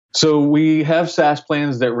So we have SaaS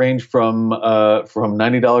plans that range from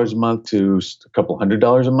 $90 a month to a couple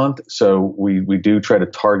 $100 a month. So we do try to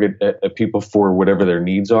target people for whatever their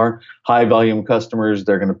needs are. High volume customers,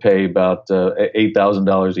 they're going to pay about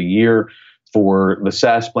 $8,000 a year for the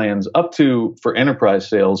SaaS plans, up to, for enterprise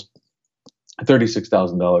sales,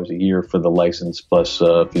 $36,000 a year for the license plus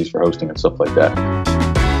fees for hosting and stuff like that.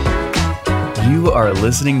 You are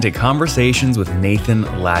listening to Conversations with Nathan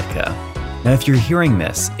Latka. Now, if you're hearing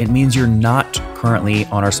this, it means you're not currently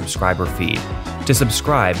on our subscriber feed. To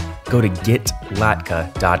subscribe, go to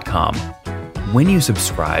getlatka.com. When you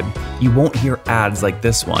subscribe, you won't hear ads like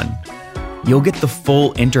this one. You'll get the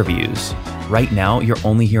full interviews. Right now, you're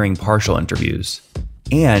only hearing partial interviews.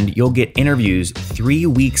 And you'll get interviews 3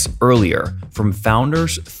 weeks earlier from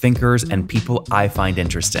founders, thinkers, and people I find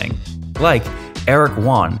interesting. Like Eric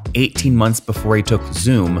Yuan, 18 months before he took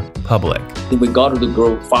Zoom public. We got to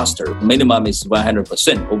grow faster. Minimum is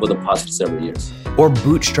 100% over the past several years. Or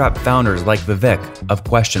bootstrap founders like Vivek of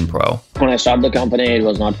Question Pro. When I started the company, it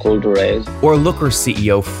was not cool to raise. Or Looker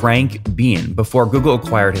CEO Frank Bean before Google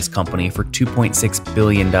acquired his company for $2.6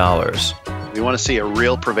 billion. We want to see a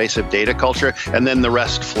real pervasive data culture, and then the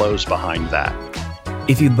rest flows behind that.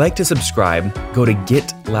 If you'd like to subscribe, go to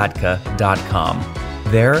getlatka.com.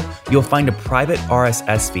 There, you'll find a private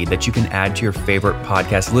RSS feed that you can add to your favorite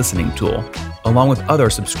podcast listening tool, along with other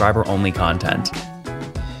subscriber-only content.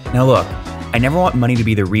 Now look, I never want money to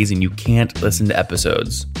be the reason you can't listen to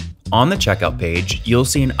episodes. On the checkout page, you'll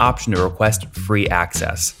see an option to request free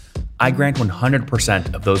access. I grant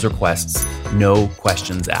 100% of those requests, no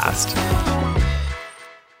questions asked.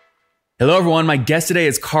 Hello, everyone. My guest today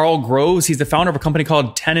is Carl Groves. He's the founder of a company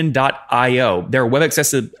called Tenon.io. Their web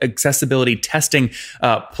accessibility testing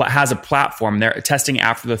has a platform. They're testing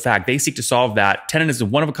after the fact. They seek to solve that. Tenon is a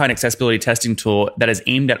one-of-a-kind accessibility testing tool that is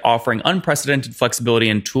aimed at offering unprecedented flexibility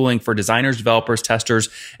and tooling for designers, developers, testers,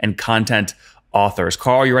 and content authors.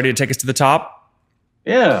 Carl, you ready to take us to the top?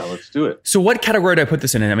 Yeah, let's do it. So what category do I put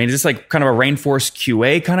this in? I mean, is this like kind of a rainforest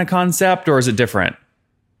QA kind of concept, or is it different?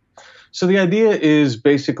 So the idea is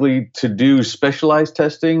basically to do specialized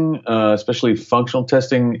testing, especially functional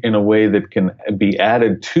testing, in a way that can be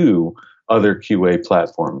added to other QA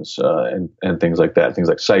platforms and things like that. Things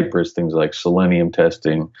like Cypress, things like Selenium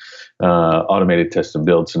testing, automated test and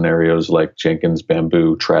build scenarios like Jenkins,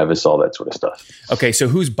 Bamboo, Travis, all that sort of stuff. Okay, so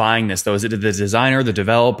who's buying this though? Is it the designer, the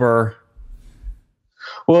developer?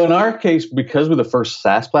 Well, in our case, because we're the first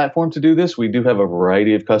SaaS platform to do this, we do have a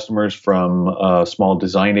variety of customers, from small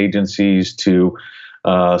design agencies to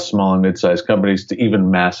small and mid-sized companies to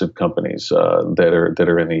even massive companies that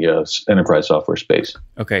are in the enterprise software space.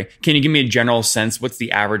 Okay. Can you give me a general sense? What's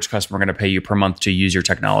the average customer going to pay you per month to use your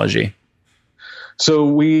technology? So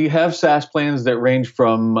we have SaaS plans that range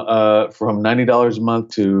from $90 a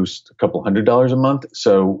month to a couple $100 a month.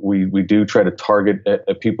 So we do try to target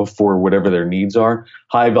people for whatever their needs are.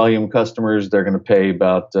 High volume customers, they're going to pay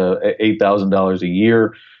about $8,000 a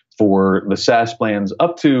year for the SaaS plans,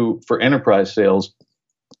 up to, for enterprise sales,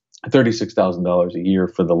 $36,000 a year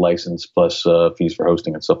for the license plus fees for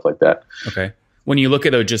hosting and stuff like that. Okay. When you look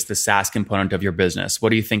at though just the SaaS component of your business, what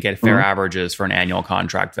do you think at fair averages for an annual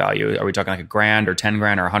contract value? Are we talking like $1,000 or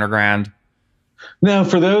 $10,000 or $100,000? No,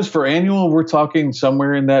 for annual, we're talking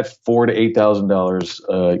somewhere in that $4,000 to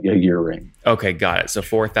 $8,000 a year range. Okay, got it. So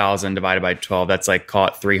 4,000 divided by 12, that's like, call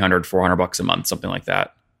it $300 a month, something like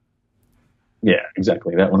that. Yeah,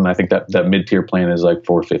 exactly. That one, I think that mid-tier plan is like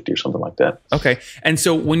 $450 or something like that. Okay. And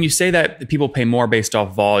so when you say that people pay more based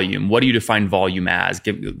off volume, what do you define volume as?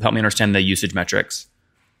 Help me understand the usage metrics.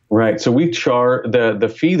 Right. So we charge,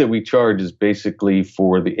 the fee that we charge is basically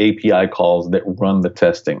for the API calls that run the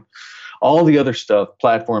testing. All the other stuff,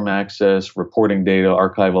 platform access, reporting data,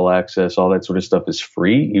 archival access, all that sort of stuff is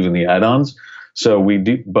free, even the add-ons. So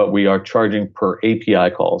we are charging per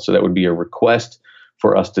API call. So that would be a request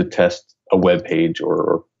for us to test a web page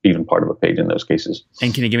or even part of a page in those cases.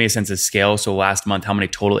 And can you give me a sense of scale? So last month, how many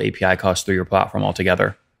total API calls through your platform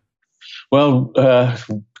altogether? Well, a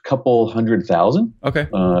couple 100,000. Okay.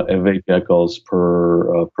 Of API calls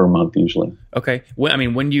per month usually. Okay. Well, I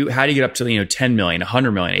mean, how do you get up to 10 million,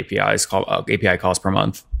 100 million API calls per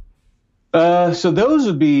month? So those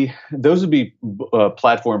would be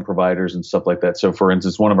platform providers and stuff like that. So, for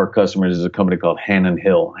instance, one of our customers is a company called Hannon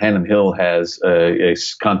Hill. Hannon Hill has a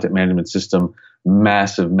content management system,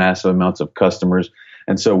 massive amounts of customers.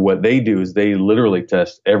 And so what they do is they literally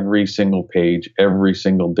test every single page every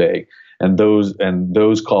single day. And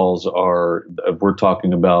those calls are, we're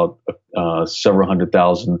talking about several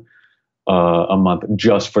 100,000 a month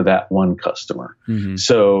just for that one customer. Mm-hmm.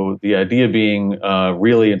 So the idea being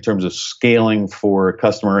really in terms of scaling for a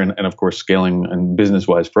customer and of course scaling and business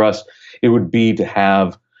wise for us, it would be to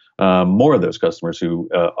have more of those customers who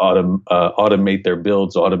automate their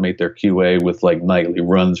builds, automate their QA with like nightly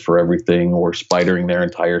runs for everything, or spidering their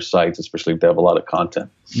entire sites, especially if they have a lot of content.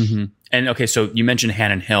 Mm-hmm. And okay, so you mentioned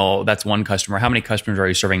Hannon Hill. That's one customer. How many customers are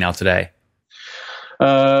you serving now today?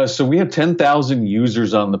 So we have 10,000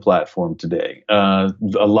 users on the platform today. A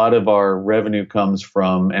lot of our revenue comes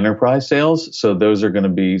from enterprise sales. So those are going to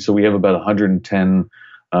be, so we have about 110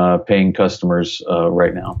 paying customers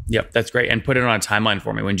right now. Yep, that's great. And put it on a timeline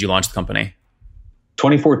for me. When did you launch the company?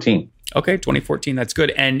 2014. Okay, 2014. That's good.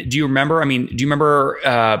 And do you remember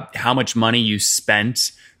how much money you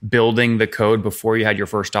spent building the code before you had your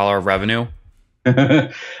first dollar of revenue?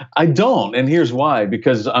 I don't, and here's why.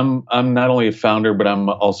 Because I'm not only a founder, but I'm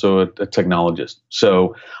also a technologist.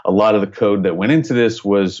 So a lot of the code that went into this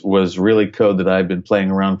was really code that I've been playing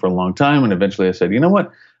around for a long time, and eventually I said, you know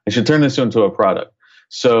what, I should turn this into a product.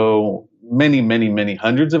 So many, many, many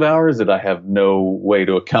hundreds of hours that I have no way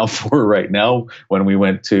to account for right now when we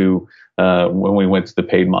went to the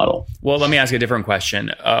paid model. Well, let me ask you a different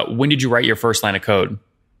question. When did you write your first line of code?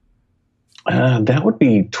 That would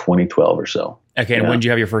be 2012 or so. Okay, and when did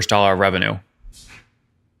you have your first dollar of revenue?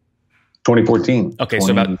 2014. Okay,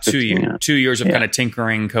 so about 2 years. Yeah. 2 years of kind of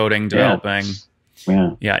tinkering, coding, developing.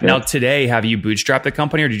 Yeah. Now today, have you bootstrapped the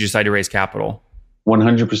company, or did you decide to raise capital?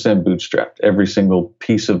 100% bootstrapped. Every single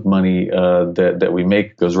piece of money that we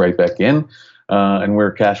make goes right back in, and we're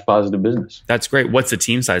a cash positive business. That's great. What's the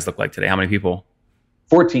team size look like today? How many people?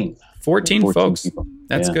 14 folks. People.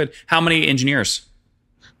 That's good. How many engineers?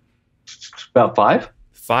 About 5.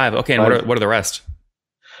 5. Okay, and what are the rest?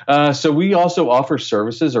 So we also offer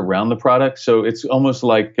services around the product. So it's almost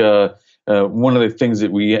like one of the things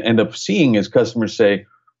that we end up seeing is customers say,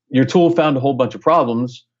 your tool found a whole bunch of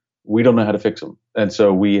problems. We don't know how to fix them. And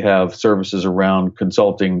so we have services around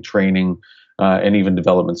consulting, training, and even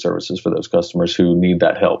development services for those customers who need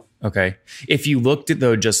that help. Okay. If you looked at,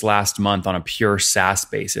 though, just last month on a pure SaaS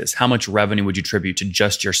basis, how much revenue would you attribute to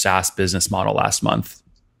just your SaaS business model last month?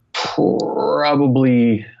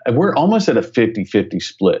 Probably, we're almost at a 50-50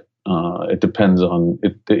 split. It depends on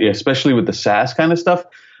it, especially with the SaaS kind of stuff.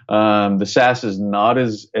 The SaaS is not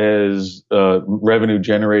as revenue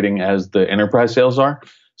generating as the enterprise sales are.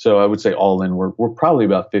 So I would say all in, we're probably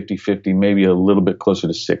about 50-50, maybe a little bit closer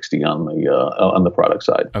to 60 on the product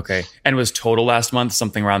side. Okay. And was total last month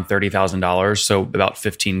something around $30,000? So about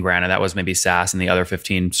 15 grand, and that was maybe SaaS and the other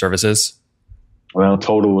 15 services? Well,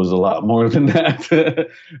 total was a lot more than that.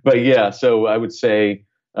 But yeah, so I would say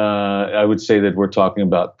that we're talking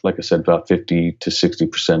about, like I said, about 50 to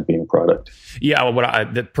 60% being product. Yeah, well,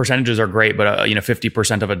 the percentages are great, but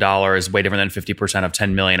 50% of a dollar is way different than 50% of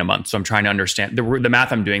 10 million a month. So I'm trying to understand the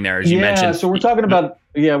math I'm doing there. As you mentioned, so we're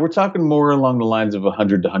talking more along the lines of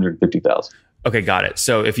 100 to 150,000. Okay, got it.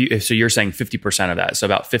 So so you're saying 50% of that, so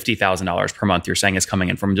about $50,000 per month, you're saying is coming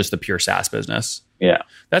in from just the pure SaaS business. Yeah,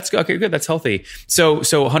 that's okay. Good, that's healthy. So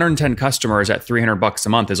 110 customers at $300 a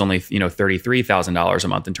month is only $33,000 a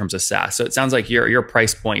month in terms of SaaS. So it sounds like your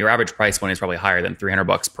price point, your average price point is probably higher than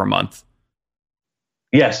 $300 per month.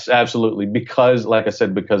 Yes, absolutely. Because, like I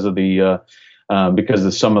said, because of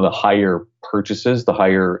some of the higher purchases, the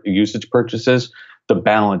higher usage purchases, the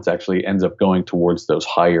balance actually ends up going towards those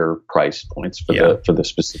higher price points for the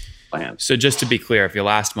specific plan. So just to be clear, if your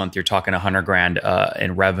last month you're talking 100 grand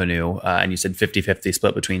in revenue, and you said 50-50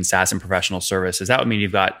 split between SaaS and professional services, that would mean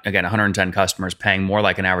you've got, again, 110 customers paying more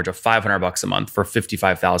like an average of $500 a month for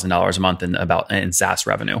 $55,000 a month in SaaS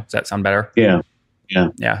revenue. Does that sound better? Yeah,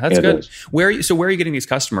 that's good. Where are you getting these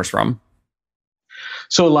customers from?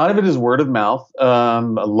 So a lot of it is word of mouth. A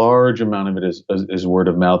large amount of it is word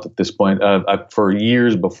of mouth at this point. For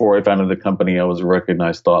years before I founded the company, I was a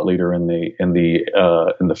recognized thought leader in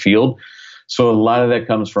the field. So a lot of that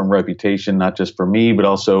comes from reputation, not just for me, but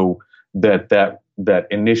also that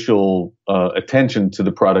initial attention to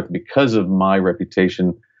the product because of my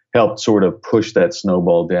reputation helped sort of push that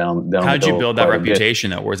snowball down. How'd you build that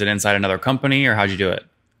reputation, though? Was it inside another company, or how'd you do it?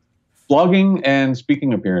 Blogging and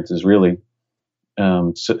speaking appearances, really.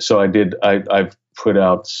 So I've put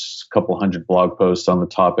out a couple hundred blog posts on the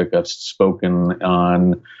topic. I've spoken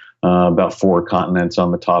on about 4 continents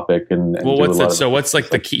on the topic. What's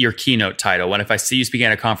like your keynote title? If I see you speaking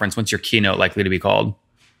at a conference, what's your keynote likely to be called?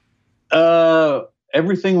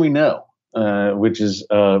 Everything We Know, which is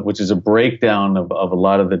a breakdown of a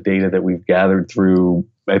lot of the data that we've gathered through,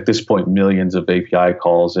 at this point, millions of API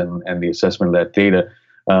calls and the assessment of that data.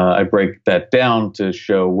 I break that down to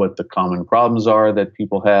show what the common problems are that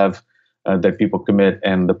people have, that people commit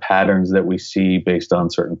and the patterns that we see based on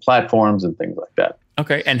certain platforms and things like that.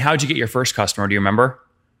 Okay. And how'd you get your first customer? Do you remember?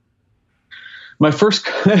 My first,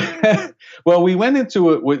 well, we went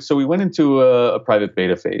into a private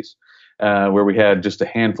beta phase where we had just a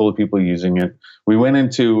handful of people using it. We went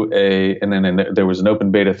into there was an open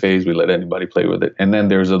beta phase. We let anybody play with it. And then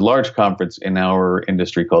there's a large conference in our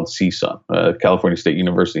industry called CSUN. California State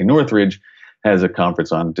University Northridge has a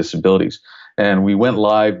conference on disabilities. And we went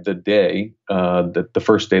live the day, the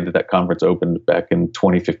first day that conference opened back in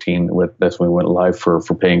 2015. That's when we went live for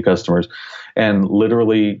paying customers, and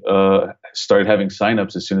literally started having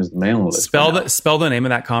signups as soon as the mailing list. Spell the name of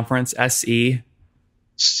that conference. CSUN.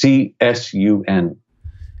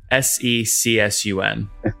 SECSUN.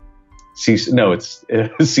 No, it's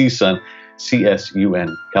CSUN.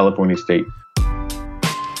 CSUN. California State.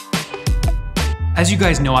 As you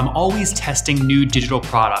guys know, I'm always testing new digital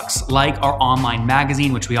products, like our online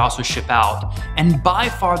magazine, which we also ship out. And by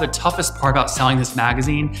far the toughest part about selling this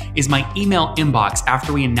magazine is my email inbox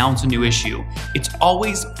after we announce a new issue. It's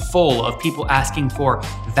always full of people asking for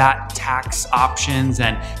VAT tax options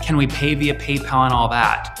and can we pay via PayPal and all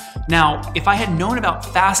that. Now, if I had known about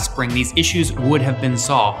FastSpring, these issues would have been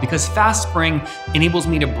solved because FastSpring enables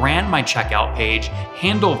me to brand my checkout page,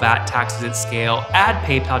 handle VAT taxes at scale, add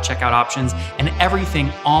PayPal checkout options, and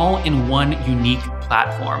everything all in one unique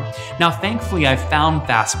platform. Now, thankfully, I found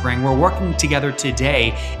FastSpring. We're working together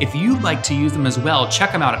today. If you'd like to use them as well,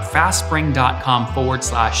 check them out at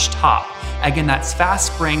fastspring.com/top. Again, that's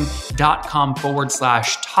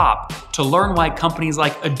fastspring.com/top to learn why companies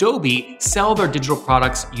like Adobe sell their digital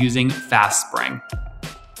products using FastSpring.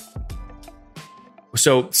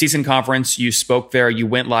 So CSUN conference, you spoke there, you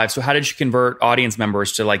went live. So how did you convert audience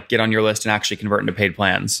members to like get on your list and actually convert into paid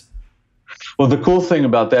plans? Well, the cool thing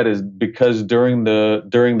about that is because during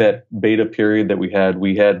that beta period that we had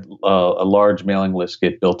a large mailing list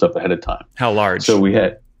get built up ahead of time. How large? So we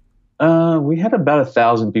had about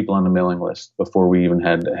 1,000 people on the mailing list before we even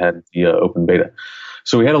had the open beta.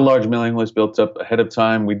 So we had a large mailing list built up ahead of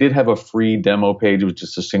time. We did have a free demo page, which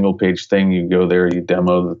is a single page thing. You go there, you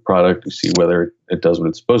demo the product, you see whether it does what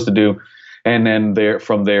it's supposed to do. And then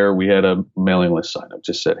from there, we had a mailing list sign up.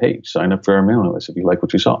 Just said, hey, sign up for our mailing list if you like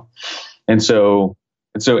what you saw. And so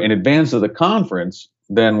in advance of the conference,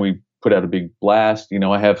 then we put out a big blast.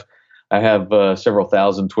 I have several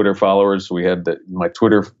thousand Twitter followers. So we had my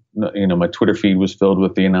Twitter feed was filled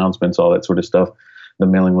with the announcements, all that sort of stuff. The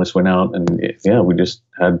mailing list went out, and we just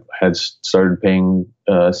had started paying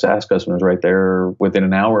SaaS customers right there within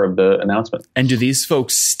an hour of the announcement. And do these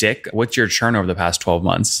folks stick? What's your churn over the past 12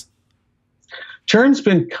 months? Churn's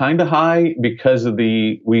been kind of high because of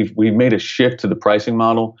we've made a shift to the pricing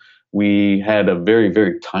model. We had a very,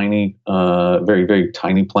 very tiny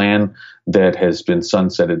plan that has been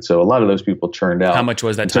sunsetted. So a lot of those people churned out. How much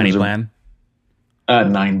was that tiny plan?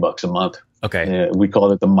 $9 a month. Okay. We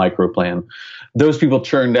called it the micro plan. Those people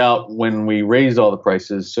churned out when we raised all the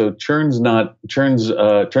prices. So churn was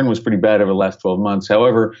pretty bad over the last 12 months.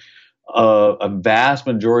 However, a vast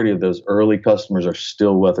majority of those early customers are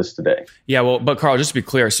still with us today. Yeah, well, but Carl, just to be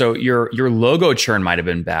clear, so your logo churn might have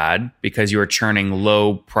been bad because you were churning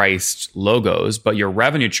low-priced logos, but your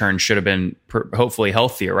revenue churn should have been hopefully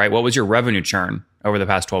healthier, right? What was your revenue churn over the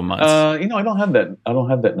past 12 months? I don't have that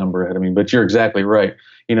number ahead of me, but you're exactly right.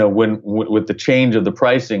 With the change of the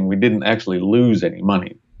pricing, we didn't actually lose any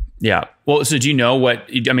money. Yeah. Well, so do you know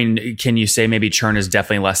can you say maybe churn is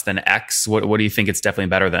definitely less than X? What do you think it's definitely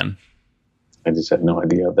better than? I just had no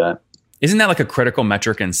idea of that. Isn't that like a critical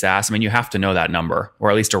metric in SaaS? I mean, you have to know that number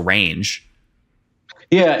or at least a range.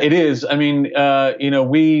 Yeah, it is. I mean,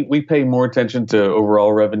 we pay more attention to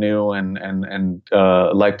overall revenue and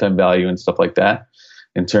lifetime value and stuff like that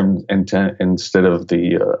instead of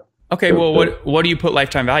the. Okay. What do you put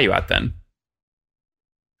lifetime value at then?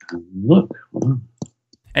 Look. Hold on.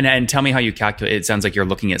 And tell me how you calculate. It sounds like you're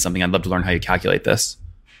looking at something. I'd love to learn how you calculate this.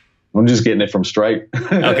 I'm just getting it from Stripe.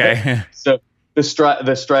 Okay. So the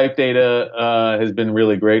Stripe data has been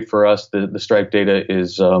really great for us. The Stripe data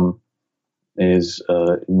is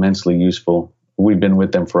immensely useful. We've been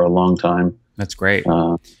with them for a long time. That's great.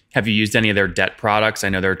 Have you used any of their debt products? I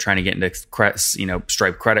know they're trying to get into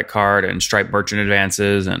Stripe credit card and Stripe merchant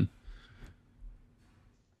advances and.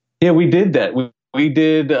 Yeah, we did that. We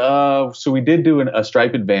did do a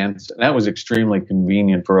Stripe Advance, and that was extremely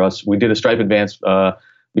convenient for us. We did a Stripe Advance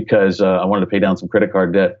because I wanted to pay down some credit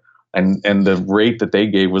card debt, and the rate that they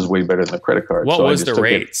gave was way better than the credit card. What was the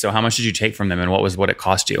rate? So how much did you take from them, and what it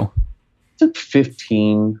cost you? I took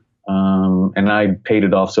 15, and I paid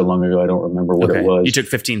it off so long ago I don't remember what it was. You took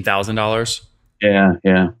 $15,000? Yeah.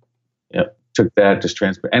 Yep. took that, just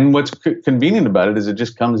transfer. And what's convenient about it is it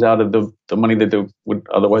just comes out of the money that they would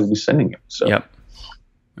otherwise be sending you. So, Yep.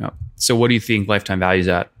 So what do you think lifetime value is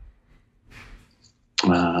at?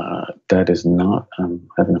 that is not, I'm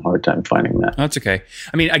having a hard time finding that. That's okay.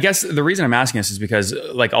 I mean, I guess the reason I'm asking this is because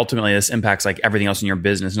like ultimately this impacts like everything else in your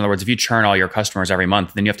business. In other words, if you churn all your customers every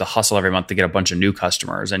month, then you have to hustle every month to get a bunch of new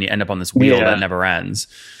customers and you end up on this wheel that never ends.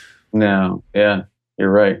 No. Yeah,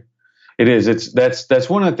 you're right. It is. That's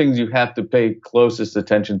one of the things you have to pay closest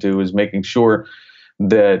attention to is making sure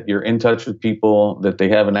that you're in touch with people, that they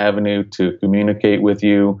have an avenue to communicate with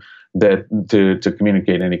you, that to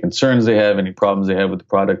communicate any concerns they have, any problems they have with the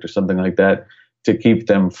product or something like that, to keep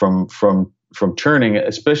them from churning,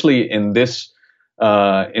 especially in this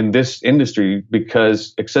industry,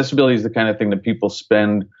 because accessibility is the kind of thing that people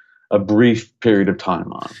spend a brief period of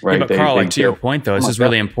time on, right? Yeah, but Carl, to your point though, this is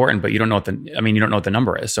really important, but you don't know what the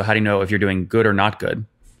number is. So how do you know if you're doing good or not good?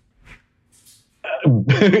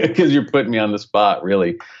 Because you're putting me on the spot,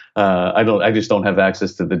 really. I just don't have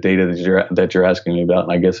access to the data that you're asking me about,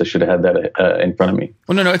 and I guess I should have had that in front of me.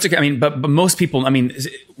 Well, no, it's okay. I mean, but most people, I mean,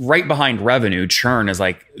 right behind revenue, churn is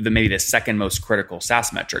like maybe the second most critical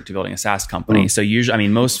SaaS metric to building a SaaS company. So usually, I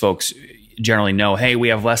mean, most folks generally know, hey, we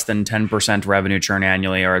have less than 10% revenue churn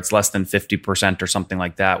annually, or it's less than 50% or something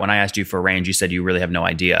like that. When I asked you for a range, you said you really have no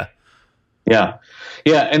idea. Yeah.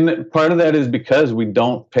 And part of that is because we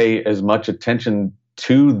don't pay as much attention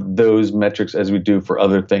to those metrics as we do for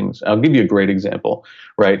other things. I'll give you a great example,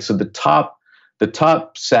 right? So the top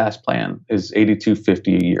SaaS plan is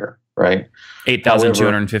 $8,250 a year, right?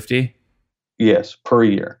 8,250? Yes, per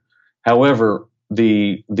year. However,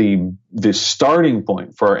 the starting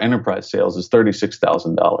point for our enterprise sales is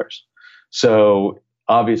 $36,000. So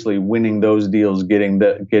obviously winning those deals, getting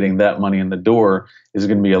that money in the door is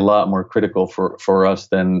going to be a lot more critical for us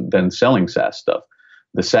than selling SaaS stuff.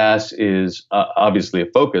 The SaaS is obviously a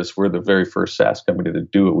focus. We're the very first SaaS company to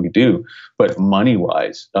do what we do, but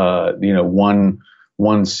money-wise,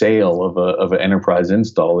 one sale of an enterprise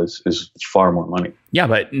install is far more money. Yeah,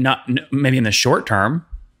 but not maybe in the short term.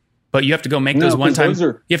 But you have to go make those one-time.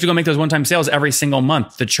 You have to go make those one-time sales every single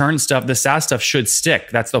month. The churn stuff, the SaaS stuff should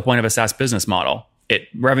stick. That's the point of a SaaS business model.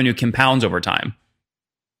 Revenue compounds over time.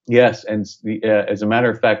 Yes, and as a matter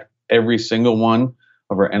of fact, every single one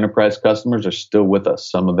of our enterprise customers are still with us.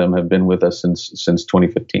 Some of them have been with us since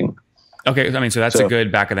 2015. Okay, I mean, so that's a good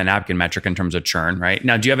back of the napkin metric in terms of churn, right?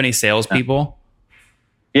 Now, do you have any salespeople?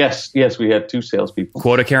 Yes, we have 2 salespeople.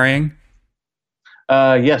 Quota carrying?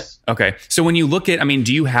 Yes. Okay. So when you look at, I mean,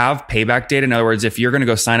 do you have payback data? In other words, if you're going to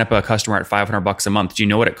go sign up a customer at $500 a month, do you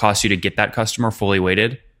know what it costs you to get that customer fully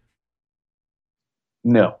weighted?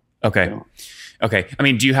 No. Okay. No. Okay. I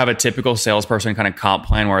mean, do you have a typical salesperson kind of comp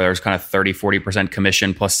plan where there's kind of 30-40%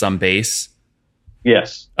 commission plus some base?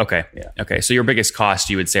 Yes. Okay. Yeah. Okay. So your biggest cost,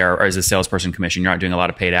 you would say, is a salesperson commission. You're not doing a lot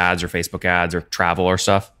of paid ads or Facebook ads or travel or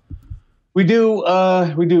stuff? We do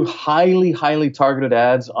highly, highly targeted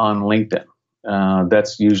ads on LinkedIn.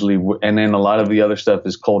 That's usually, and then a lot of the other stuff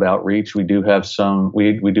is cold outreach. We do have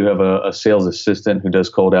we do have a sales assistant who does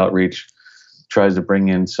cold outreach, tries to bring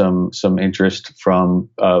in some interest from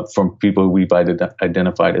people who we've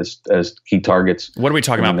identified as key targets. What are we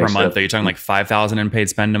talking about per month? Are you talking like 5,000 in paid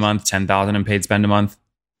spend a month, 10,000 in paid spend a month?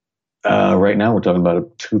 Right now we're talking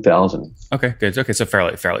about 2,000. Okay, good. Okay, so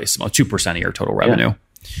fairly small, 2% of your total revenue.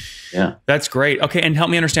 Yeah. That's great. Okay, and help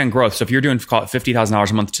me understand growth. So if you're doing, call it $50,000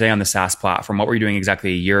 a month today on the SaaS platform, what were you doing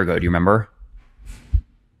exactly a year ago? Do you remember?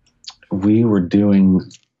 We were doing,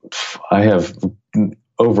 I have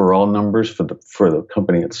overall numbers for the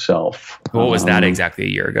company itself. What was that exactly a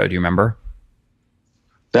year ago? Do you remember?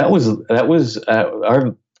 That was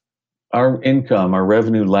our income, our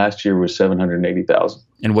revenue last year was $780,000.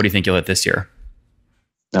 And what do you think you'll hit this year?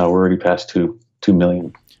 No, we're already past 2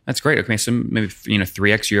 million. That's great. Okay, so maybe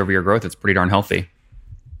 3x year-over-year growth. That's pretty darn healthy.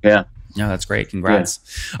 Yeah. Yeah, that's great. Congrats.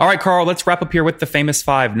 Yeah. All right, Carl, let's wrap up here with the famous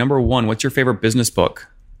 5. Number 1, what's your favorite business book?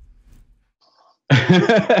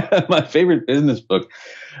 My favorite business book.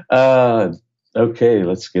 Okay,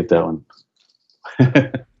 let's skip that one.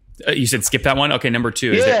 You said skip that one? Okay, number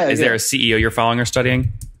 2. Is there a CEO you're following or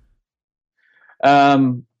studying?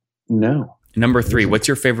 No. Number 3, what's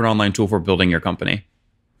your favorite online tool for building your company?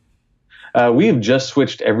 We have just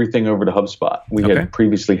switched everything over to HubSpot. We had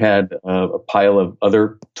previously had a pile of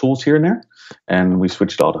other tools here and there, and we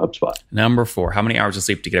switched all to HubSpot. Number 4, how many hours of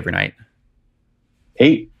sleep do you get every night?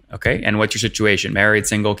 8. Okay, and what's your situation? Married,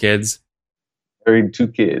 single, kids? Married, 2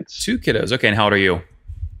 kids. 2 kiddos. Okay, and how old are you?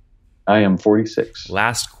 I am 46.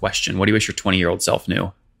 Last question. What do you wish your 20-year-old self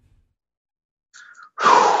knew?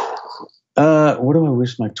 what do I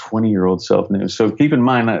wish my 20-year-old self knew? So keep in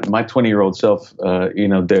mind, my 20-year-old self,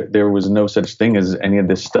 there was no such thing as any of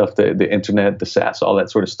this stuff, the internet, the SaaS, all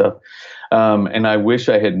that sort of stuff. And I wish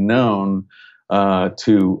I had known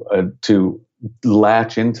to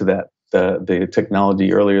latch into that, the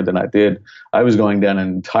technology earlier than I did. I was going down an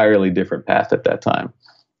entirely different path at that time.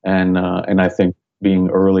 And I think being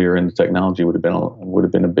earlier in the technology would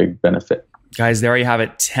have been a big benefit. Guys, there you have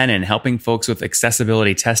it. Tenon, helping folks with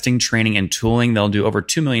accessibility testing, training, and tooling. They'll do over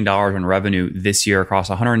 $2 million in revenue this year across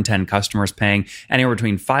 110 customers, paying anywhere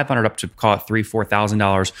between $500 up to call it $3,000,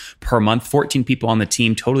 $4,000 per month. 14 people on the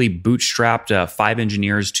team, totally bootstrapped, 5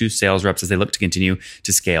 engineers, 2 sales reps as they look to continue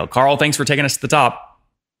to scale. Carl, thanks for taking us to the top.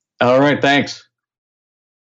 All right, thanks.